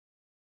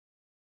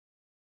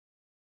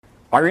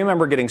I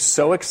remember getting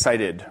so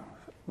excited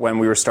when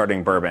we were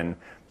starting Bourbon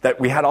that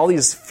we had all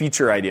these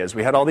feature ideas,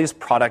 we had all these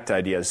product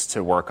ideas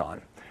to work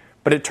on.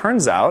 But it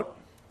turns out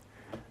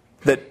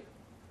that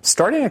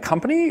starting a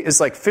company is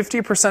like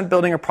 50%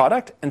 building a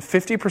product and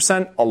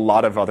 50% a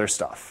lot of other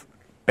stuff.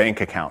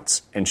 Bank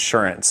accounts,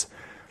 insurance,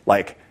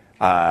 like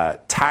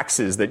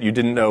taxes that you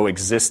didn't know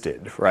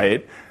existed,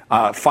 right?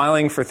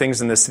 Filing for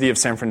things in the city of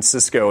San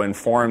Francisco and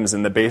forms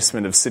in the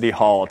basement of City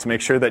Hall to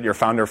make sure that your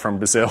founder from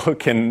Brazil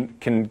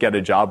can get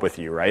a job with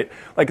you, right?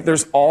 Like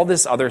there's all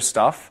this other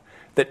stuff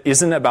that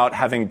isn't about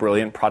having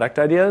brilliant product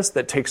ideas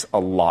that takes a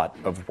lot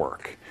of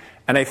work.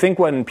 And I think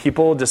when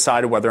people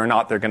decide whether or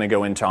not they're going to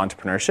go into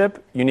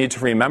entrepreneurship, you need to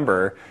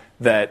remember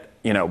that,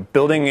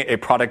 building a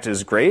product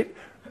is great,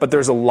 but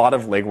there's a lot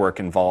of legwork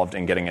involved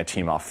in getting a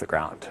team off the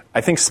ground.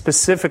 I think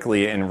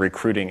specifically in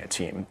recruiting a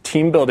team.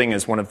 Team building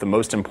is one of the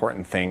most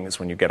important things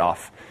when you get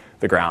off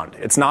the ground.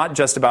 It's not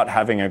just about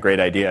having a great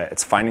idea.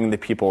 It's finding the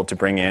people to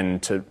bring in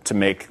to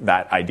make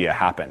that idea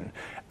happen.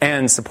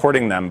 And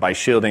supporting them by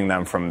shielding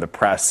them from the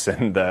press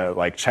and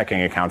the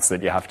checking accounts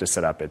that you have to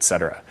set up, et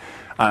cetera.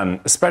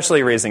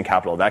 Especially raising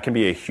capital, that can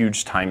be a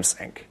huge time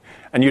sink.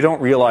 And you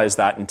don't realize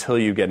that until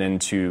you get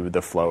into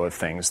the flow of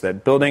things,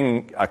 that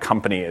building a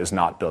company is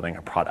not building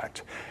a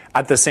product.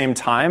 At the same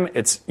time,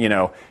 it's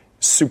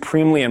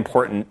supremely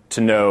important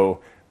to know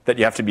that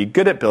you have to be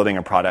good at building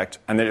a product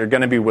and that you're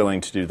going to be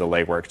willing to do the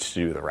legwork to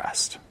do the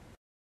rest.